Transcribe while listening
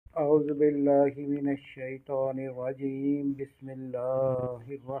أعوذ بالله من الشيطان الرجيم بسم الله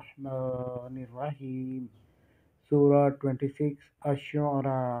الرحمن الرحيم Surah 26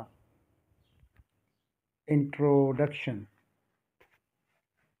 Al-Shu'araa Introduction.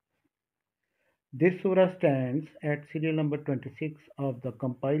 This surah stands at serial number 26 of the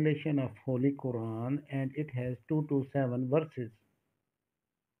compilation of Holy Quran, and it has 2 to 7 verses.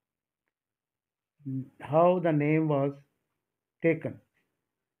 How the name was taken.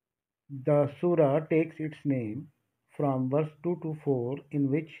 The surah takes its name from verse 2 to 4, in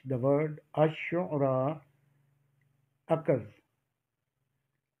which the word Ash-Shu'ara occurs.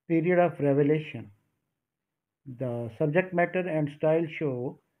 Period of revelation. The subject matter and style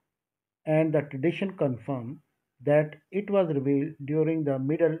show, and the tradition confirm, that it was revealed during the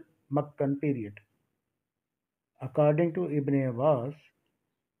Middle Meccan period. According to Ibn Abbas,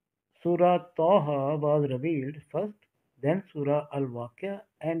 Surah Taha was revealed first, then Surah Al-Waqi'ah,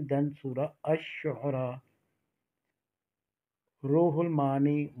 and then Surah Ash-Shu'ara. Ruhul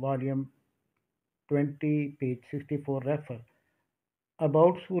Mani, Volume 20, page 64 refer.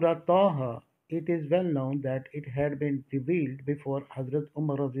 About Surah Taha, it is well known that it had been revealed before Hazrat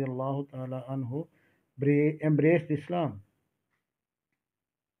Umar radiallahu ta'ala anhu embraced Islam.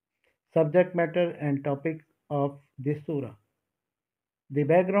 Subject matter and topic of this surah. The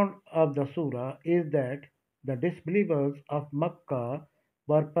background of the surah is that the disbelievers of Makkah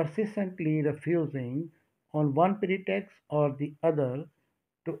were persistently refusing, on one pretext or the other,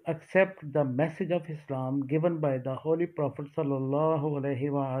 to accept the message of Islam given by the Holy Prophet sallallahu alaihi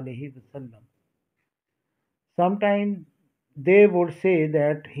wasallam. Sometimes they would say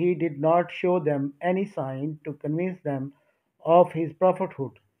that he did not show them any sign to convince them of his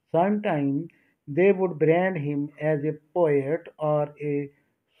prophethood. Sometimes they would brand him as a poet or a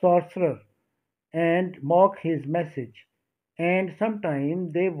sorcerer and mock his message. And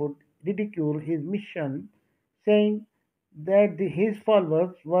sometimes they would ridicule his mission, saying that his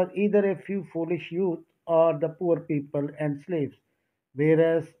followers were either a few foolish youth or the poor people and slaves,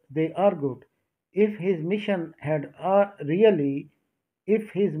 whereas they argued, if his mission had really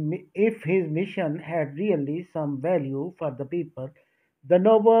if his mission had really some value for the people, the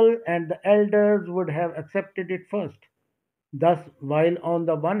noble and the elders would have accepted it first. Thus, while on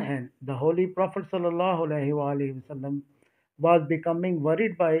the one hand the Holy Prophet ﷺ was becoming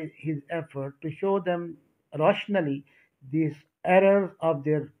worried by his effort to show them rationally these errors of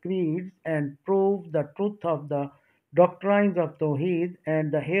their creeds and prove the truth of the doctrines of Tawheed and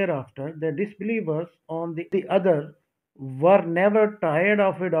the hereafter, the disbelievers, on the other, were never tired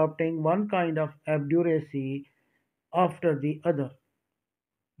of adopting one kind of abjuracy after the other.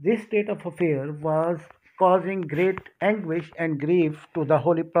 This state of affairs was causing great anguish and grief to the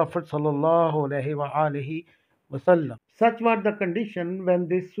Holy Prophet ﷺ. Such was the condition when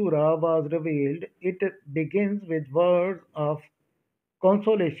this surah was revealed. It begins with words of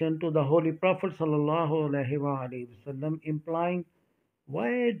consolation to the Holy Prophet ﷺ, implying,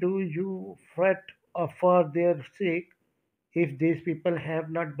 why do you fret for their sake? If these people have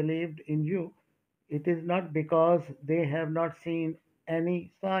not believed in you, it is not because they have not seen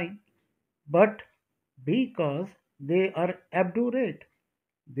any sign, but because they are obdurate.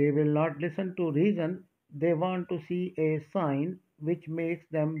 They will not listen to reason. They want to see a sign which makes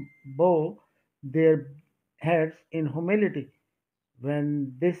them bow their heads in humility.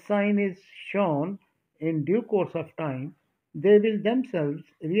 When this sign is shown in due course of time, they will themselves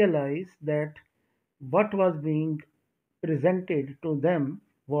realize that what was being presented to them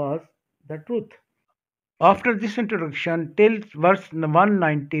was the truth. After this introduction, till verse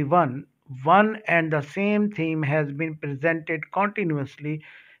 191, one and the same theme has been presented continuously,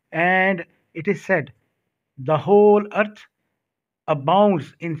 and it is said, the whole earth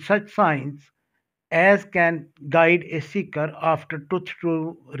abounds in such signs as can guide a seeker after truth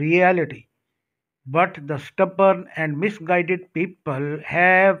to reality. But the stubborn and misguided people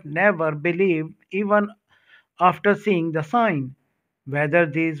have never believed even after seeing the sign, whether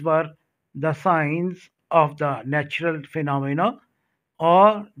these were the signs of the natural phenomena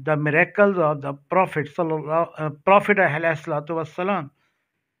or the miracles of the Prophet ﷺ.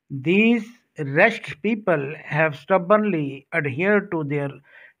 These wretched people have stubbornly adhered to their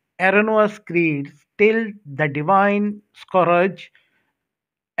erroneous creeds till the divine scourge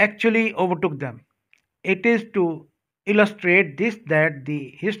actually overtook them. It is to illustrate this that the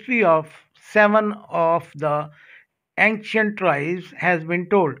history of 7 of the ancient tribes has been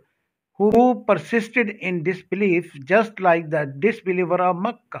told, who persisted in disbelief just like the disbeliever of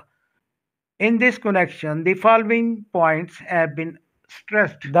Makkah. In this connection, the following points have been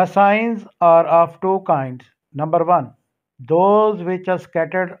stressed. The signs are of two kinds. Number one, those which are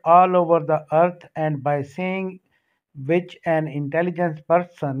scattered all over the earth, and by seeing which an intelligent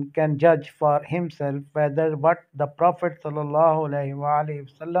person can judge for himself whether what the Prophet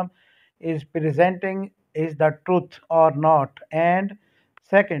ﷺ is presenting is the truth or not. And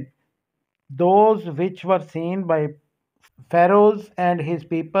second, those which were seen by Pharaoh and his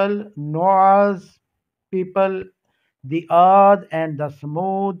people, Noah's people, the Ad and the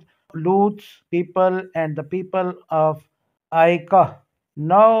Samud, Lut's people, and the people of Aika.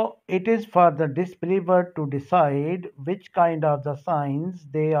 Now it is for the disbeliever to decide which kind of the signs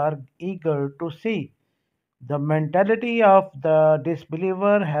they are eager to see. The mentality of the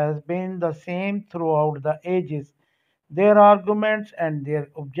disbeliever has been the same throughout the ages. Their arguments and their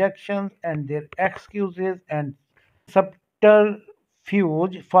objections and their excuses and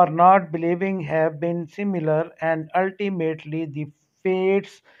subterfuge for not believing have been similar, and ultimately the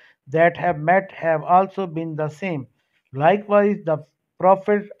fates that have met have also been the same. Likewise, the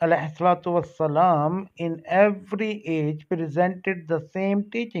Prophet ﷺ in every age presented the same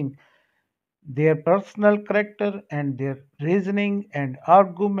teaching. Their personal character and their reasoning and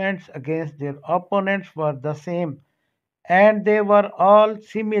arguments against their opponents were the same, and they were all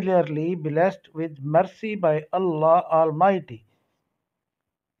similarly blessed with mercy by Allah Almighty.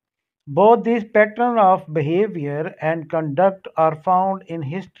 Both these patterns of behavior and conduct are found in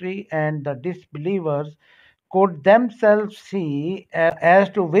history, and the disbelievers could themselves see as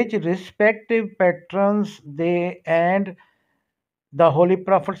to which respective patterns they and the Holy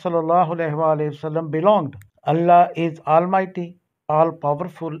Prophet ﷺ belonged. Allah is Almighty, all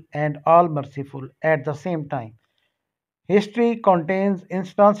powerful, and all merciful at the same time. History contains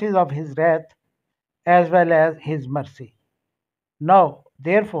instances of His wrath as well as His mercy. Now,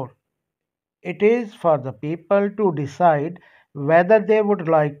 therefore, it is for the people to decide whether they would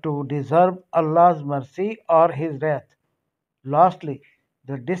like to deserve Allah's mercy or His wrath. Lastly,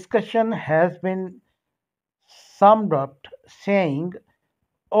 the discussion has been summed up saying,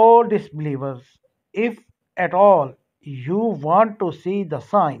 O disbelievers, if at all you want to see the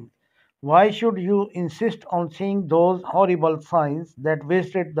signs, why should you insist on seeing those horrible signs that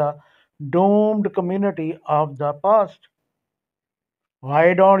visited the doomed community of the past?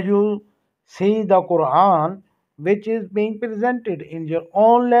 Why don't you see the Quran which is being presented in your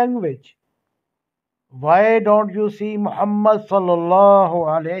own language? Why don't you see Muhammad sallallahu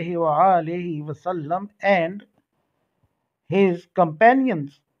alaihi wasallam and his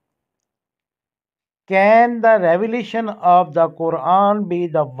companions? Can the revelation of the Quran be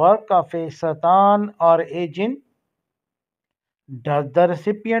the work of a Satan or a jinn? Does the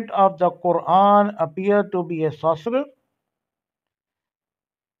recipient of the Quran appear to be a sorcerer?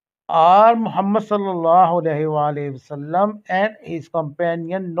 Are Muhammad sallallahu alaihi wasallam and his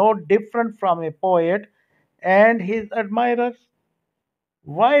companion no different from a poet and his admirers?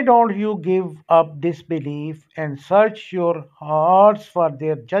 Why don't you give up disbelief and search your hearts for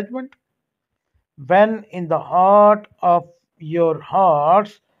their judgment? When in the heart of your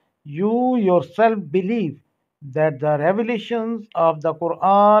hearts you yourself believe that the revelations of the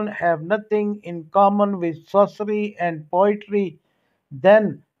Quran have nothing in common with sorcery and poetry,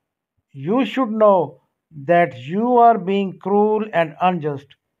 then you should know that you are being cruel and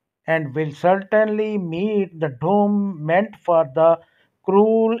unjust, and will certainly meet the doom meant for the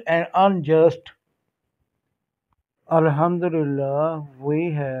cruel and unjust. Alhamdulillah,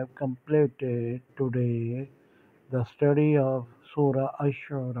 we have completed today the study of Surah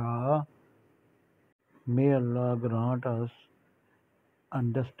Ash-Shu'ara. May Allah grant us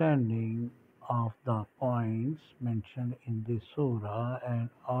understanding of the points mentioned in this surah, and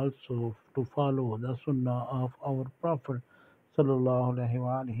also to follow the sunnah of our Prophet sallallahu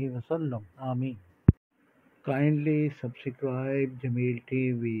alaihi wasallam. Ameen. Kindly subscribe Jameel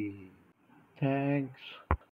TV. Thanks.